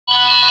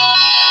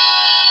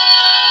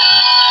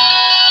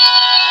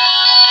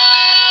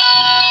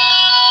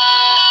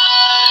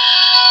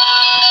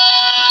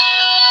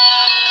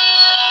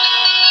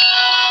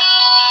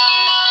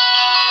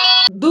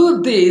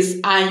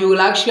and you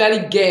will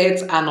actually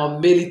get an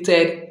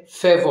unmerited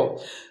favor.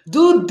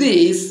 Do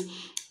this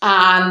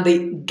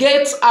and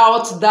get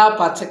out that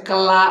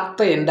particular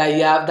thing that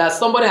you have, that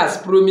somebody has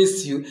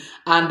promised you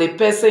and the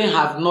person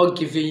have not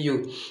given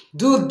you.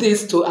 Do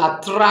this to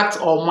attract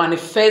or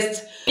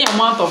manifest the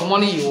amount of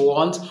money you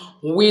want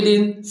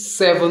within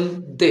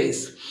 7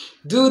 days.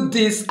 Do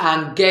this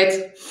and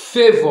get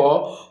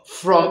favor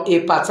from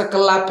a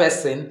particular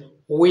person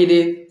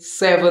within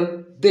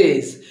 7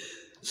 days.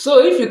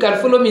 So if you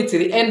can follow me to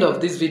the end of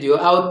this video,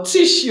 I'll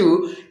teach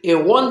you a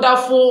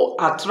wonderful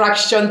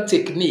attraction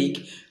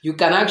technique you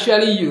can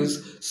actually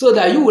use so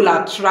that you will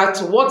attract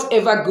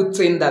whatever good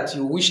thing that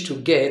you wish to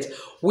get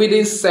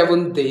within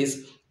 7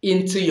 days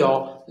into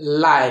your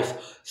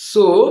life.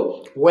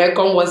 So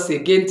welcome once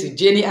again to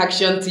Jenny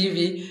Action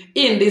TV.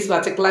 In this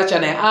particular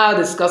channel, I'll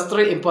discuss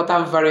 3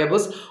 important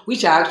variables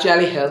which are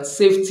actually health,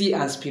 safety,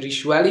 and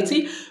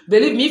spirituality.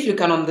 Believe me, if you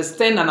can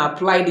understand and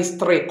apply these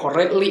 3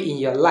 correctly in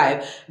your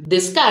life, the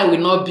sky will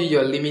not be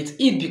your limit.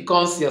 It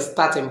becomes your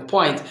starting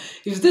point.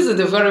 If this is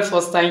the very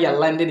first time you're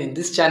landing in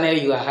this channel,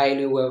 you are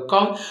highly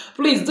welcome.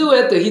 Please do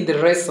well to hit the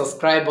red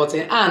subscribe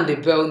button and the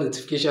bell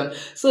notification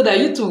so that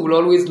YouTube will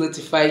always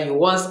notify you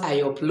once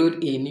I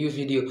upload a new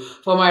video.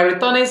 For my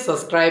returning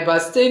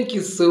subscribers, thank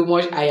you so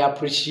much. I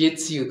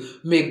appreciate you.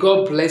 May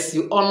God bless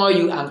you, honor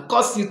you, and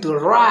cause you to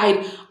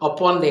ride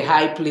upon the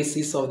high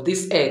places of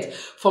this earth.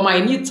 For my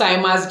new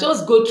timers,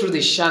 just go through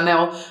the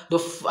channel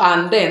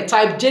and then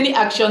type Jenny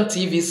Action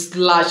TV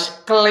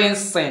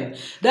 /cleansing.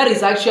 That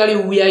is actually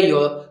where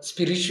your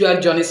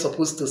spiritual journey is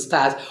supposed to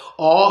start,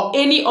 or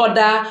any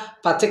other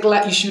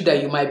particular issue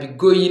that you might be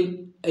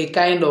going a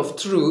kind of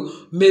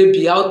through,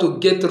 maybe how to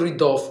get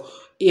rid of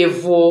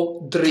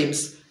evil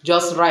dreams.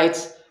 Just write,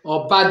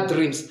 or bad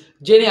dreams,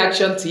 Jenny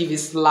Action TV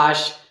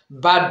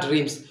 /bad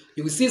dreams.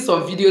 You will see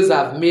some videos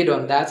I've made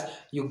on that.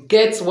 You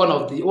get one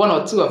or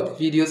two of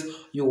the videos,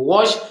 you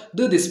watch,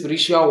 do the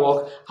spiritual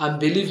work, and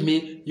believe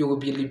me, you will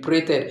be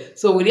liberated.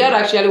 So without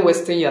actually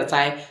wasting your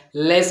time,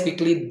 let's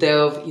quickly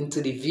delve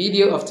into the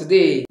video of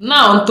today.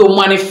 Now, to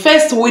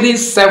manifest within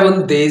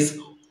 7 days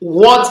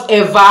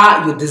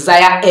whatever you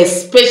desire,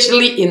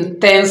 especially in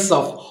terms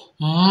of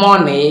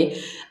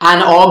money,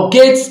 and or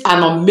get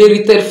an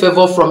unmerited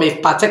favor from a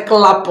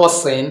particular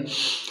person,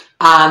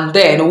 and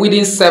then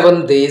within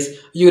 7 days,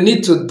 you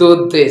need to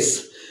do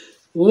this.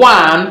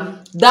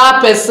 1,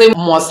 that person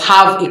must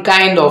have a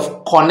kind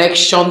of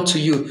connection to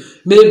you.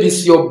 Maybe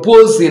it's your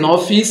boss in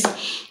office,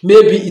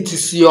 maybe it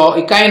is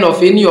a kind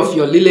of any of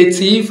your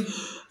relative.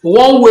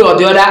 One way or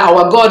the other,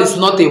 our God is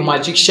not a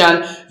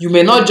magician. You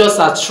may not just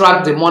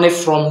attract the money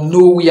from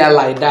nowhere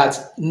like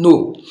that.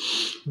 No.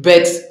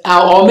 But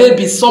or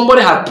maybe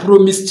somebody have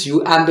promised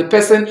you and the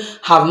person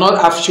have not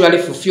actually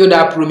fulfilled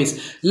that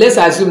promise. Let's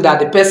assume that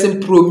the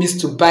person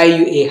promised to buy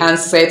you a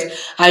handset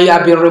and you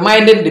have been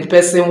reminding the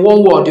person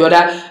one way or the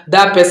other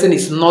that person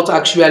is not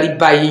actually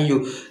buying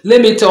you.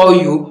 Let me tell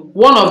you,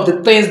 one of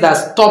the things that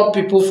stop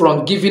people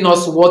from giving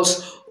us what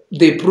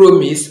they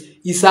promise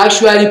is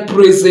actually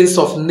presence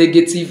of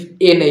negative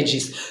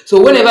energies.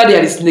 So whenever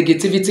there is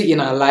negativity in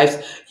our lives,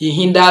 it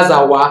hinders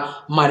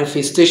our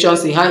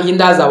manifestations, it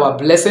hinders our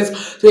blessings.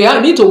 So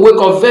you need to wake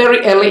up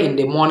very early in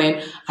the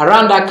morning,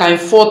 around that kind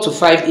 4 to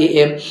 5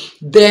 a.m.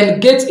 Then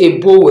get a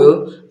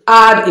bowl,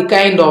 add a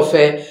kind of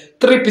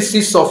 3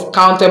 pieces of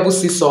countable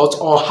sea salt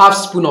or half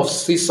spoon of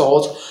sea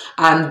salt,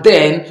 and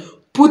then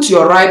put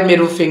your right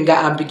middle finger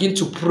and begin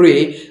to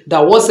pray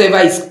that whatever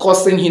is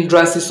causing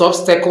hindrances,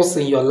 obstacles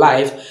in your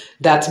life,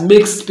 that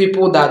makes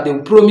people that they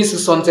promise you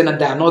something and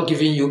they are not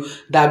giving you,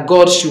 that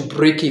God should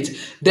break it.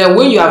 Then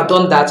when you have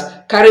done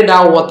that, carry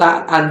that water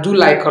and do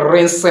like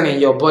rinsing in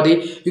your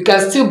body. You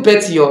can still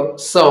bath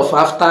yourself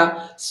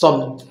after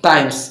some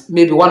times,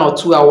 maybe 1 or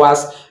 2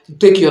 hours.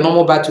 Take your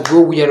normal bath to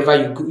go wherever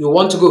you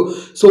want to go.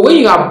 So when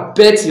you have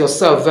bathed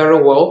yourself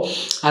very well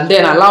and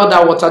then allow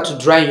that water to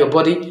dry in your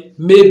body,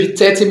 maybe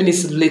 30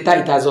 minutes later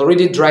it has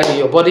already dried in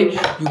your body,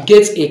 you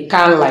get a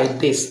can like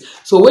this.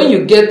 So when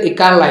you get a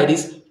can like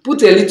this,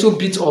 put a little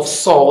bit of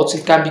salt.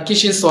 It can be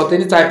kitchen salt,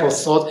 any type of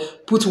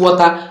salt. Put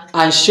water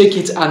and shake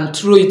it and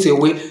throw it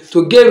away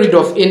to get rid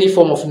of any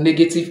form of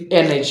negative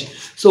energy.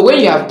 So when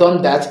you have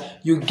done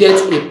that, you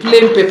get a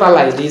plain paper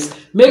like this.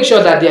 Make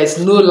sure that there is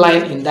no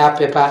line in that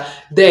paper.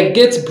 Then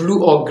get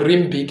blue or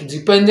green bic,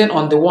 depending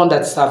on the one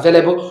that is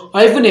available,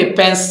 or even a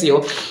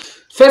pencil.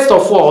 First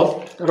of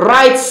all,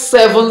 write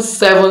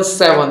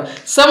 777.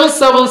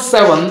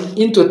 777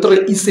 into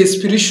 3 is a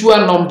spiritual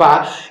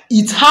number.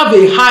 It have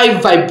a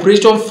high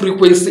vibration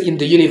frequency in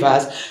the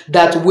universe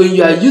that when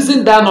you are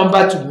using that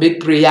number to make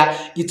prayer,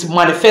 it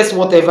manifests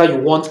whatever you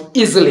want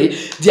easily.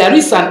 There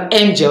is an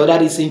angel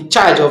that is in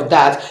charge of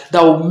that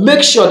will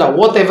make sure that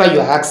whatever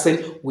you are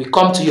asking will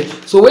come to you.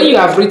 So when you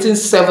have written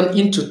 7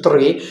 into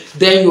 3,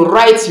 then you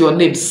write your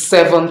name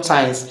 7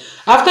 times.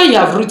 After you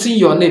have written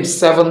your name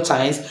 7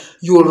 times,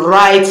 you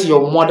write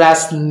your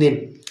mother's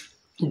name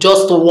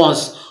just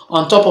once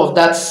on top of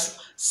that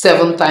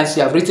 7 times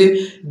you have written.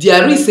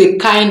 There is a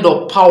kind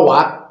of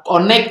power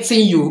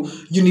connecting you,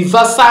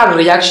 universal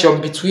reaction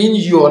between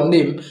your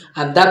name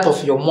and that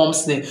of your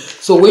mom's name.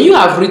 So when you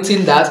have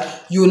written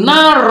that, you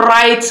now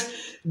write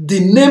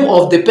the name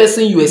of the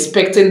person you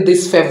expecting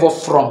this favor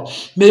from.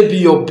 Maybe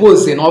your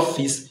boss in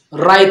office,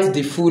 write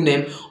the full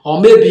name,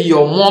 or maybe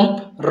your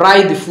mom,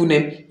 write the full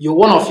name,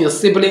 one of your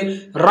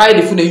siblings, write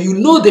the full name. You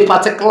know the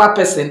particular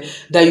person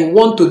that you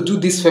want to do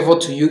this favor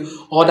to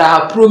you, or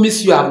that I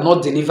promise you have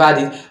not delivered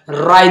it,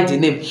 write the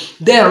name.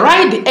 Then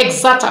write the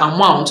exact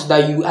amount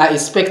that you are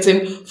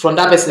expecting from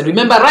that person.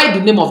 Remember, write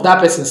the name of that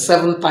person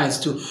 7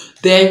 times too.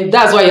 Then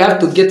that's why you have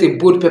to get a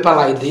bold paper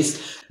like this.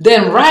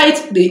 Then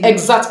write the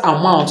exact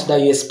amount that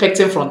you're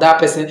expecting from that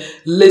person.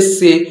 Let's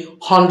say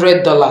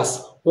 $100,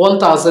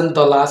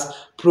 $1,000,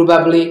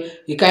 probably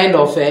a kind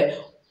of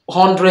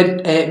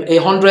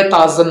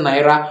 100,000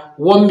 naira,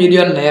 1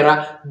 million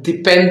naira,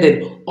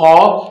 depending,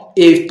 or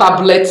a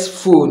tablet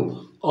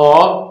phone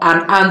or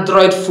an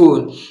Android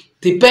phone,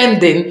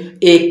 depending,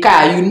 a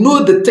car. You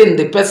know the thing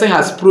the person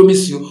has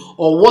promised you,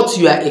 or what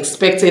you are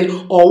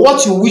expecting, or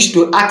what you wish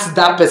to ask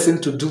that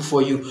person to do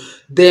for you.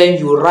 Then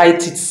you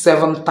write it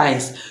 7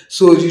 times.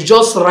 So you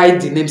just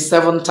write the name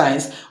 7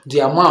 times, the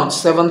amount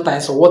 7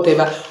 times, or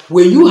whatever.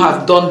 When you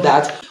have done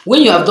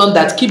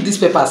that, keep this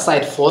paper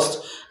aside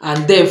first,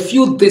 and then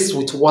fill this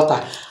with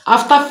water.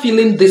 After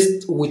filling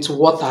this with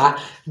water,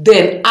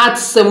 then add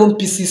 7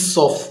 pieces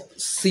of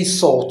sea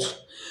salt.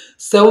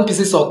 7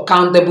 pieces of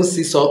countable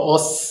sea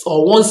salt,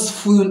 or 1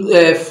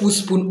 full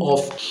spoon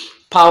of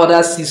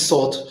powdered sea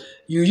salt.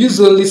 You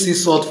use only sea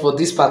salt for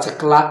this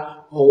particular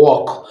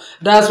work.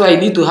 That's why you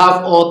need to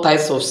have all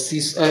types of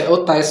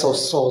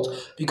salt,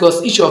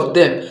 because each of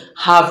them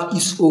have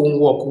its own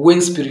work when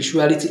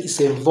spirituality is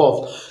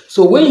involved.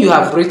 So when you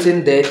have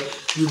written that,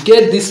 you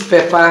get this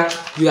paper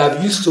you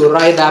have used to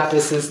write that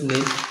person's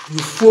name, you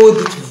fold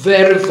it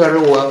very,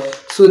 very well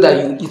so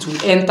that it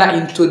will enter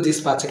into this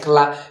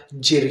particular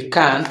jerry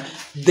can.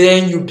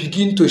 Then you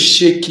begin to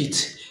shake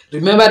it.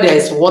 Remember, there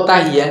is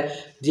water here,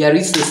 there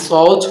is the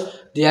salt,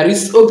 there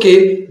is,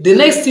 okay, the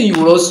next thing you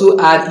will also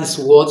add is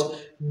what?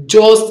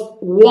 Just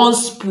 1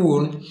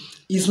 spoon.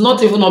 It's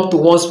not even up to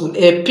 1 spoon,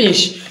 a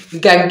pinch. You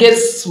can get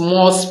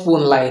small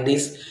spoon like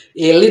this,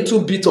 a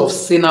little bit of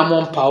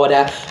cinnamon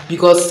powder,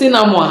 because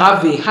cinnamon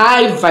have a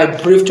high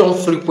vibration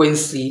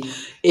frequency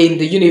in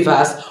the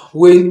universe.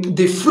 When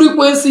the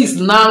frequency is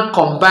now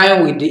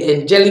combined with the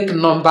angelic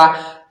number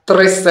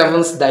 3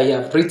 sevens that you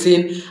have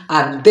written,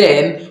 and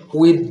then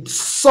with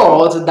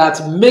salt,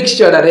 that makes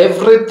sure that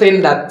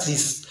everything that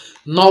is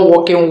not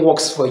working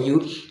works for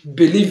you.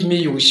 Believe me,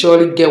 you will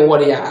surely get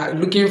what you are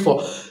looking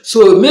for.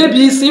 So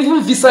maybe it's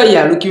even visa you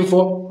are looking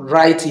for,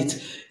 write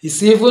it.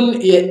 It's even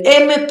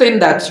anything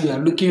that you are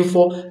looking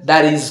for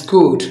that is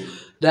good,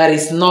 that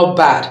is not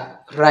bad,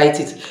 write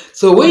it.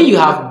 So when you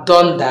have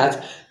done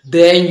that,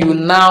 then you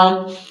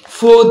now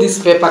fold this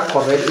paper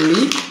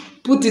correctly,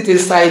 put it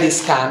inside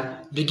this can,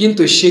 begin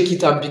to shake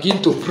it, and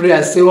begin to pray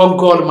and say, oh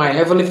God, my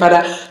Heavenly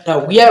Father,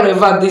 that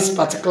wherever this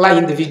particular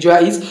individual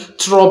is,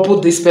 trouble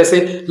this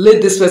person,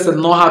 let this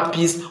person not have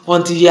peace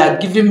until he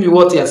has given me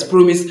what he has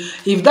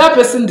promised. If that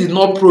person did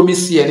not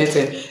promise you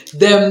anything,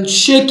 then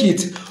shake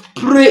it,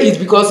 pray it,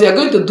 because you are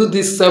going to do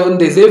this 7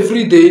 days.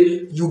 Every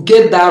day you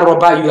get that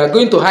rubber, you are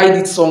going to hide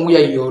it somewhere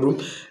in your room.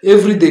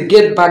 Every day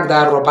get back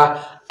that rubber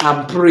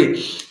and pray.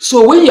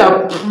 So when you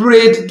have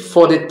prayed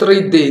for the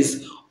 3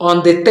 days,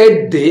 on the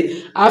 3rd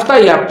day, after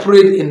you have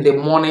prayed in the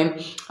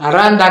morning,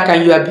 around that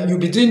time, you'll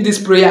be doing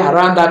this prayer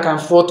around that time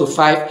 4 to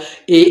 5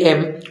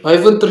 a.m. or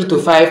even 3 to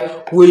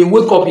 5. When you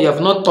wake up, you have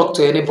not talked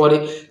to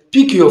anybody,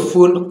 pick your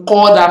phone,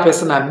 call that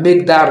person and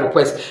make that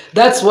request.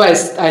 That's why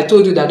I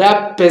told you that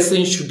that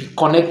person should be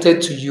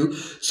connected to you,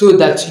 so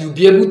that you'll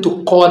be able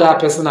to call that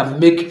person and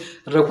make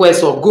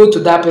request, or go to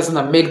that person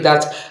and make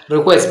that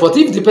request. But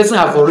if the person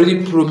have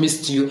already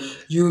promised you,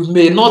 you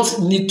may not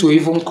need to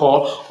even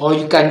call, or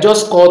you can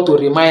just call to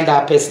remind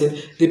that person.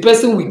 The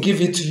person will give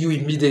it to you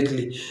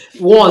immediately.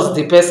 Once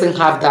the person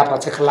have that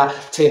particular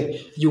thing,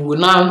 you will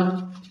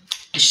now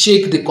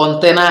shake the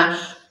container,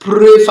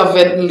 pray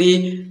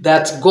fervently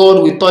that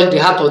God will touch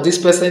the heart of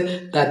this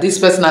person, that this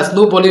person, as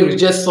nobody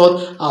rejects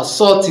salt, our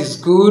salt is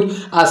good,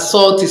 our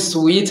salt is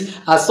sweet,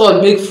 our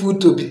salt make food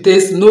to be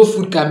tasted, no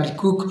food can be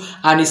cooked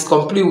and is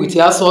complete with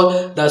your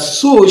salt, that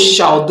so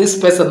shall this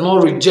person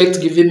not reject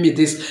giving me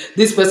this.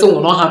 This person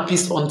will not have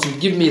peace until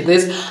give me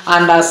this.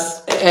 And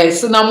as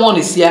cinnamon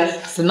is here,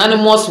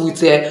 synonymous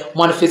with a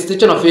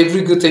manifestation of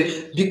every good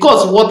thing,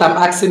 because what I'm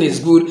asking is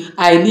good,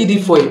 I need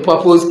it for a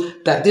purpose,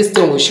 that this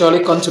thing will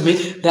surely come to me,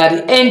 that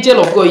the angel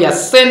of God, you are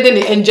sending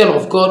the angel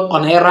of God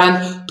on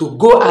errand to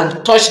go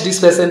and touch this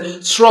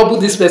person, trouble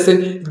this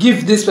person,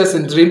 give this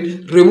person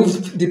dream,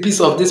 remove the peace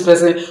of this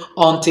person,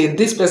 until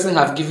this person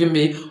have given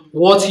me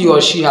what he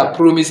or she have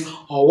promised,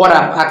 or what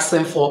I'm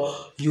asking for.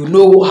 You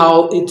know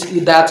how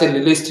that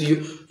relates to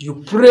you.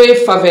 You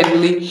pray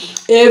fervently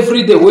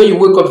every day. When you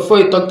wake up, before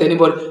you talk to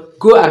anybody,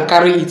 go and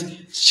carry it,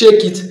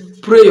 shake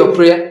it, pray your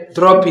prayer,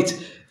 drop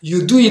it.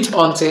 You do it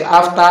until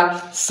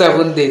after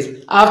 7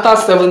 days. After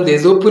 7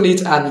 days, open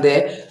it and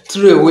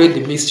throw away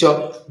the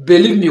mixture.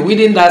 believe me,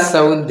 within that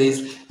 7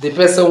 days, the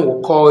person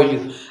will call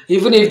you.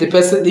 Even if the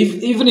person,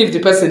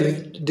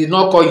 did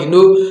not call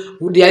you,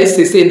 there is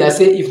a saying that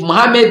say, if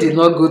Muhammad did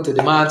not go to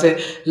the mountain,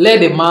 let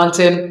the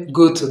mountain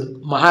go to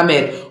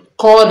Muhammad.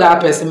 Call that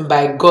person.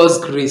 By God's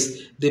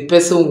grace, the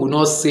person will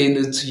not say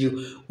no to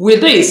you. With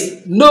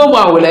this, no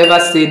one will ever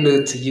say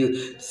no to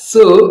you.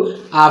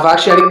 So I've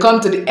actually come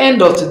to the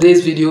end of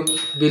today's video,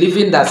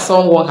 believing that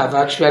someone have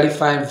actually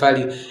found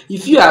value.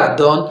 If you have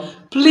done,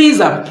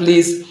 please and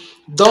please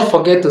don't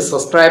forget to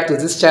subscribe to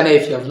this channel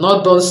if you have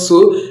not done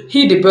so.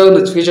 Hit the bell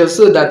notification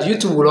so that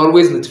YouTube will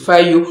always notify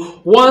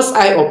you once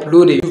I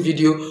upload a new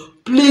video.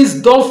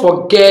 Please don't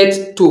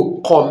forget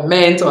to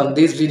comment on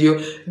this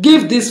video.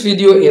 Give this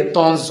video a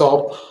thumbs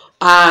up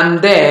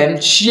and then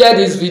share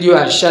this video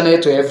and share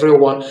it to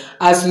everyone.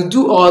 As you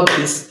do all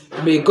this,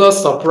 may God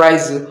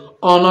surprise you,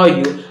 honor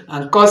you,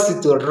 and cause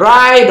you to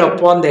ride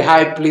upon the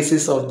high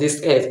places of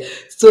this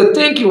earth. So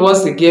thank you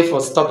once again for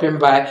stopping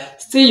by.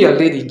 Still your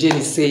lady Jenny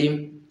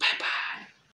saying